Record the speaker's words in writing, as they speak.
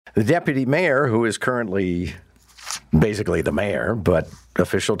The deputy mayor, who is currently basically the mayor, but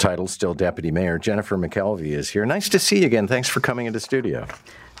official title still deputy mayor, Jennifer McKelvie is here. Nice to see you again. Thanks for coming into studio.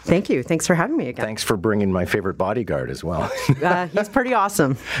 Thank you. Thanks for having me again. Thanks for bringing my favorite bodyguard as well. He's pretty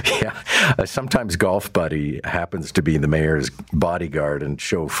awesome. Yeah. Sometimes Golf Buddy happens to be the mayor's bodyguard and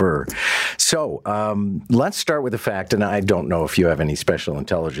chauffeur. So let's start with the fact, and I don't know if you have any special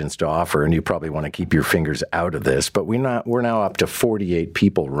intelligence to offer, and you probably want to keep your fingers out of this, but we're now up to 48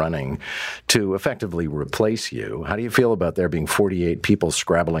 people running to effectively replace you. How do you feel about there being 48 people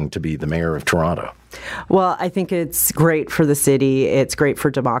scrabbling to be the mayor of Toronto? Well, I think it's great for the city. It's great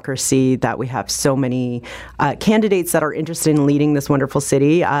for democracy that we have so many candidates that are interested in leading this wonderful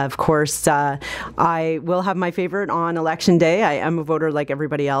city. Of course, I will have my favorite on Election Day. I am a voter like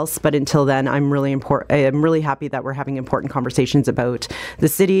everybody else, but until then, I'm really happy that we're having important conversations about the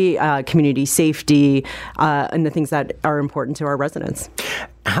city, community safety, and the things that are important to our residents.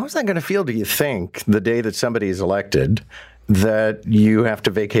 How's that going to feel, do you think, the day that somebody is elected, that you have to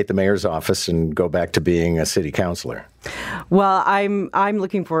vacate the mayor's office and go back to being a city councillor? Well, I'm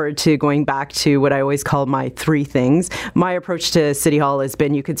looking forward to going back to what I always call my three things. My approach to City Hall has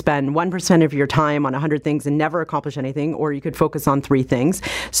been you could spend 1% of your time on 100 things and never accomplish anything, or you could focus on three things.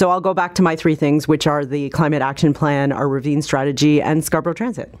 So I'll go back to my three things, which are the Climate Action Plan, our ravine strategy, and Scarborough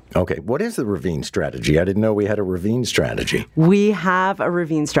Transit. Okay. What is the ravine strategy? I didn't know we had a ravine strategy. We have a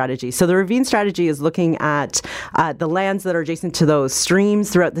ravine strategy. So the ravine strategy is looking at the lands that are adjacent to those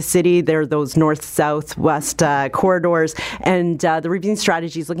streams throughout the city. There are those north, south, west corridors. And the ravine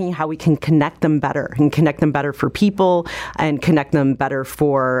strategy is looking at how we can connect them better for people and connect them better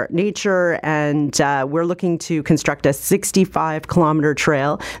for nature. And we're looking to construct a 65-kilometer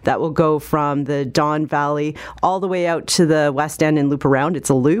trail that will go from the Don Valley all the way out to the West End and loop around. It's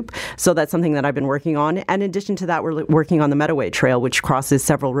a loop. So that's something that I've been working on. And in addition to that, we're working on the Meadoway Trail, which crosses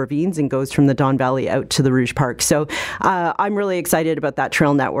several ravines and goes from the Don Valley out to the Rouge Park. So I'm really excited about that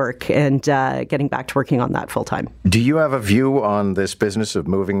trail network and getting back to working on that full time. Do you have a view on this business of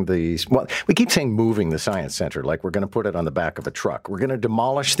moving well, we keep saying moving the Science Centre, like we're going to put it on the back of a truck. We're going to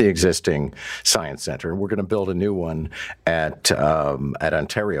demolish the existing Science Centre, and we're going to build a new one at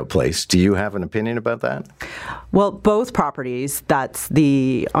Ontario Place. Do you have an opinion about that? Well, both properties, that's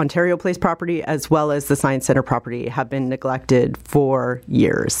the Ontario Place property as well as the Science Centre property, have been neglected for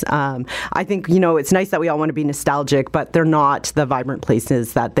years. I think, it's nice that we all want to be nostalgic, but they're not the vibrant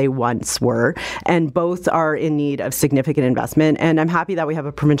places that they once were, and both are in need of significant investment. And I'm happy that we have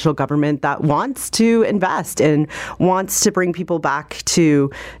a provincial government that wants to invest and wants to bring people back to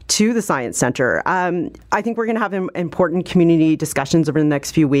the Science Centre. I think we're going to have important community discussions over the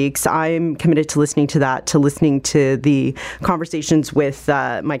next few weeks. I'm committed to listening to that, to listening to the conversations with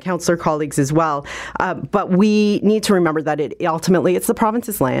my councillor colleagues as well. But we need to remember that ultimately it's the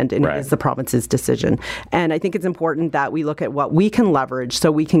province's land and It is the province's decision. And I think it's important that we look at what we can leverage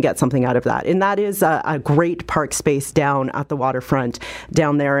so we can get something out of that. And that is a great park space down at the waterfront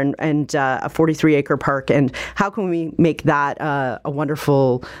down there and a 43-acre park. And how can we make that a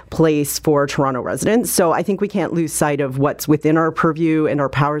wonderful place for Toronto residents? So I think we can't lose sight of what's within our purview and our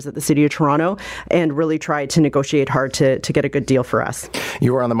powers at the City of Toronto and really try to negotiate hard to get a good deal for us.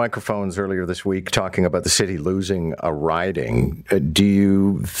 You were on the microphones earlier this week talking about the city losing a riding. Do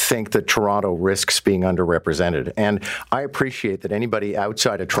you think that Toronto risks being underrepresented? And I appreciate that anybody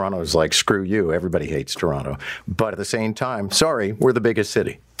outside of Toronto is like, screw you, everybody hates Toronto. But at the same time, sorry, we're the biggest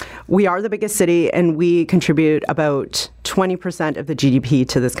city. We are the biggest city, and we contribute about 20% of the GDP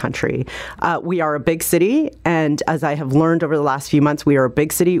to this country. We are a big city, and as I have learned over the last few months, we are a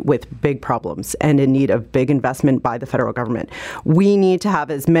big city with big problems and in need of big investment by the federal government. We need to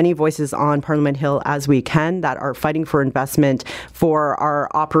have as many voices on Parliament Hill as we can that are fighting for investment for our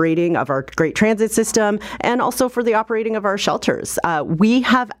operating of our great transit system and also for the operating of our shelters. We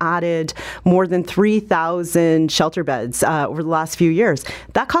have added more than 3,000 shelter beds over the last few years.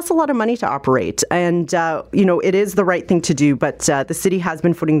 That costs a lot of money to operate, and it is the right thing to do, but the city has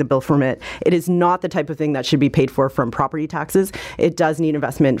been footing the bill from it. It is not the type of thing that should be paid for from property taxes. It does need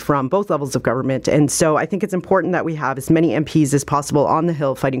investment from both levels of government, and so I think it's important that we have as many MPs as possible on the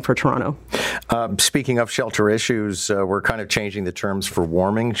Hill fighting for Toronto. Speaking of shelter issues, we're kind of changing the terms for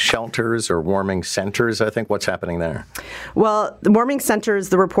warming shelters or warming centres. I think what's happening there? Well, the warming centres,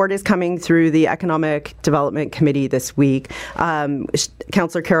 the report is coming through the Economic Development Committee this week.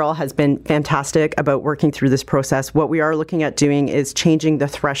 Councillor Councillor Carroll has been fantastic about working through this process. What we are looking at doing is changing the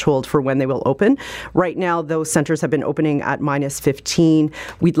threshold for when they will open. Right now, those centres have been opening at -15.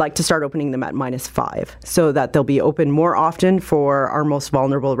 We'd like to start opening them at -5 so that they'll be open more often for our most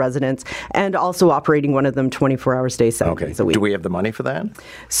vulnerable residents and also operating one of them 24 hours a day, 7 days a week. Do we have the money for that?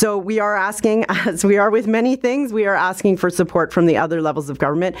 So we are asking, as we are with many things, we are asking for support from the other levels of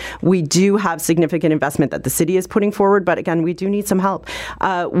government. We do have significant investment that the city is putting forward, but again, we do need some help.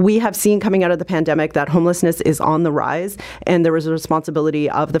 We have seen coming out of the pandemic that homelessness is on the rise, and there is a responsibility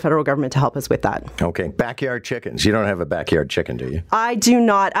of the federal government to help us with that. Okay. Backyard chickens. You don't have a backyard chicken, do you? I do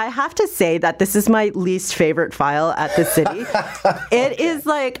not. I have to say that this is my least favorite file at the city. It is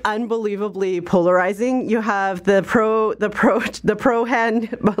like unbelievably polarizing. You have the pro hen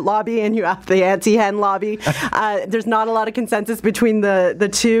lobby and you have the anti-hen lobby. There's not a lot of consensus between the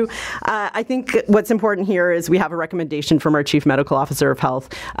two. I think what's important here is we have a recommendation from our Chief Medical Officer of Health.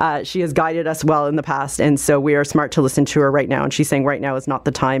 She has guided us well in the past, and so we are smart to listen to her right now. And she's saying right now is not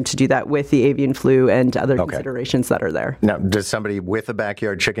the time to do that with the avian flu and other considerations that are there. Now, does somebody with a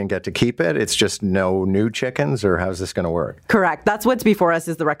backyard chicken get to keep it? It's just no new chickens, or how's this going to work? Correct. That's what's before us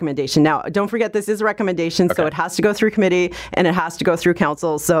is the recommendation. Now, don't forget this is a recommendation, so it has to go through committee and it has to go through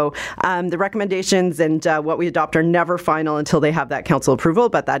council. So the recommendations and what we adopt are never final until they have that council approval,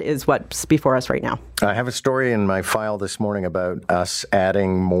 but that is what's before us right now. I have a story in my file this morning about us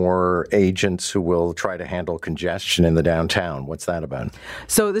adding more agents who will try to handle congestion in the downtown. What's that about?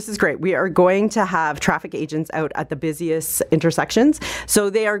 So this is great. We are going to have traffic agents out at the busiest intersections.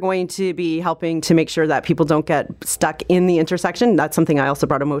 So they are going to be helping to make sure that people don't get stuck in the intersection. That's something I also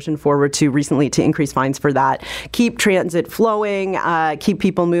brought a motion forward to recently to increase fines for that. Keep transit flowing, keep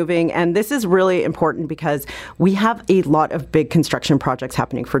people moving. And this is really important because we have a lot of big construction projects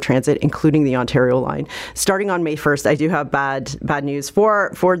happening for transit, including the Ontario line. Starting on May 1st, I do have bad news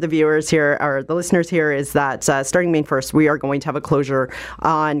for the viewers here, or the listeners here, is that starting May 1st, we are going to have a closure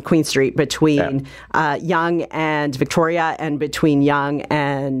on Queen Street between Yonge and Victoria and between Yonge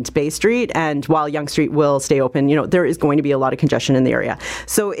and Bay Street. And while Yonge Street will stay open, there is going to be a lot of congestion in the area.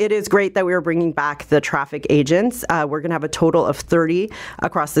 So it is great that we are bringing back the traffic agents. We're going to have a total of 30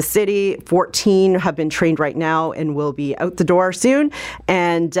 across the city. 14 have been trained right now and will be out the door soon.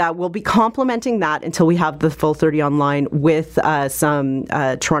 And we'll be complementing that until we have the full 30 online with some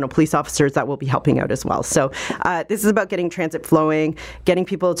Toronto police officers that will be helping out as well. So this is about getting transit flowing, getting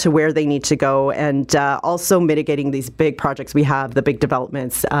people to where they need to go, and also mitigating these big projects we have, the big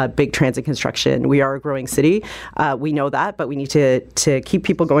developments, big transit construction. We are a growing city. We know that, but we need to keep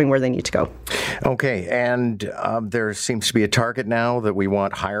people going where they need to go. Okay, and there seems to be a target now that we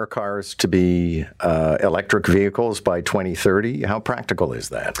want hire cars to be electric vehicles by 2030. How practical is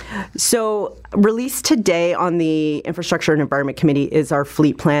that? So released today on the Infrastructure and Environment Committee is our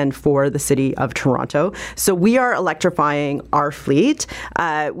fleet plan for the City of Toronto. So we are electrifying our fleet.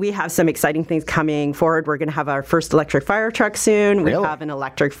 We have some exciting things coming forward. We're going to have our first electric fire truck soon. Really? We have an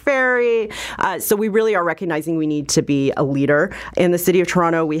electric ferry. So we really are recognizing we need to be a leader. In the City of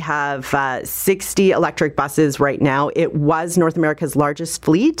Toronto, we have 60 electric buses right now. It was North America's largest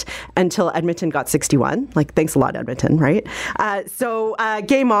fleet until Edmonton got 61. Thanks a lot, Edmonton, right? So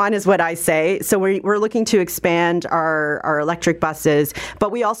game on is what I say. So we're looking to expand our electric buses,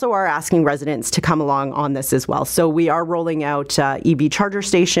 but we also are asking residents to come along on this as well. So we are rolling out EV charger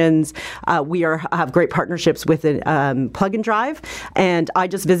stations. We have great partnerships with Plug and Drive, and I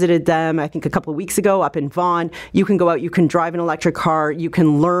just visited them, I think, a couple of weeks ago up in Vaughan. You can go out, you can drive an electric car, you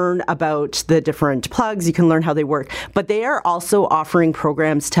can learn about the different plugs, you can learn how they work, but they are also offering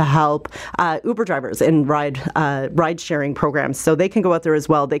programs to help Uber drivers and ride sharing programs. So they can go out there as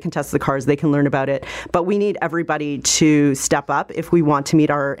well, they can test the cars, they can learn about it, but we need everybody to step up if we want to meet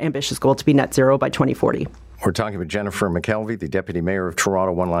our ambitious goal to be net zero by 2040. We're talking with Jennifer McKelvie, the Deputy Mayor of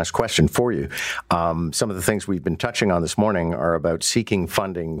Toronto. One last question for you. Some of the things we've been touching on this morning are about seeking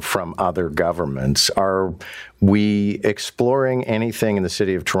funding from other governments. Are we exploring anything in the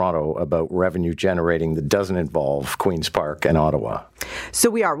City of Toronto about revenue generating that doesn't involve Queen's Park and Ottawa? So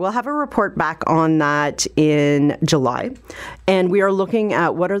we are. We'll have a report back on that in July. And we are looking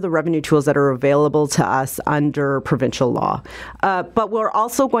at what are the revenue tools that are available to us under provincial law. But we're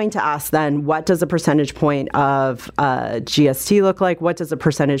also going to ask then, what does a percentage point point of GST look like? What does a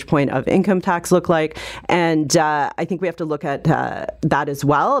percentage point of income tax look like? And I think we have to look at that as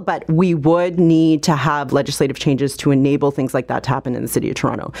well. But we would need to have legislative changes to enable things like that to happen in the City of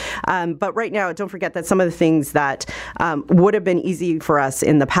Toronto. But right now, don't forget that some of the things that would have been easy for us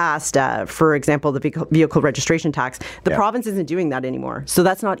in the past, for example, the vehicle registration tax, the province isn't doing that anymore. So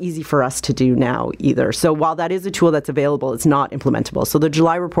that's not easy for us to do now either. So while that is a tool that's available, it's not implementable. So the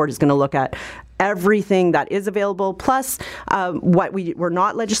July report is going to look at everything that is available, plus what we were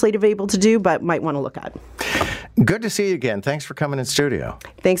not legislatively able to do, but might want to look at. Good to see you again. Thanks for coming in studio.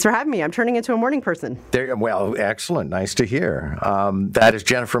 Thanks for having me. I'm turning into a morning person. Well, excellent. Nice to hear. That is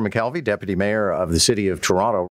Jennifer McKelvie, Deputy Mayor of the City of Toronto.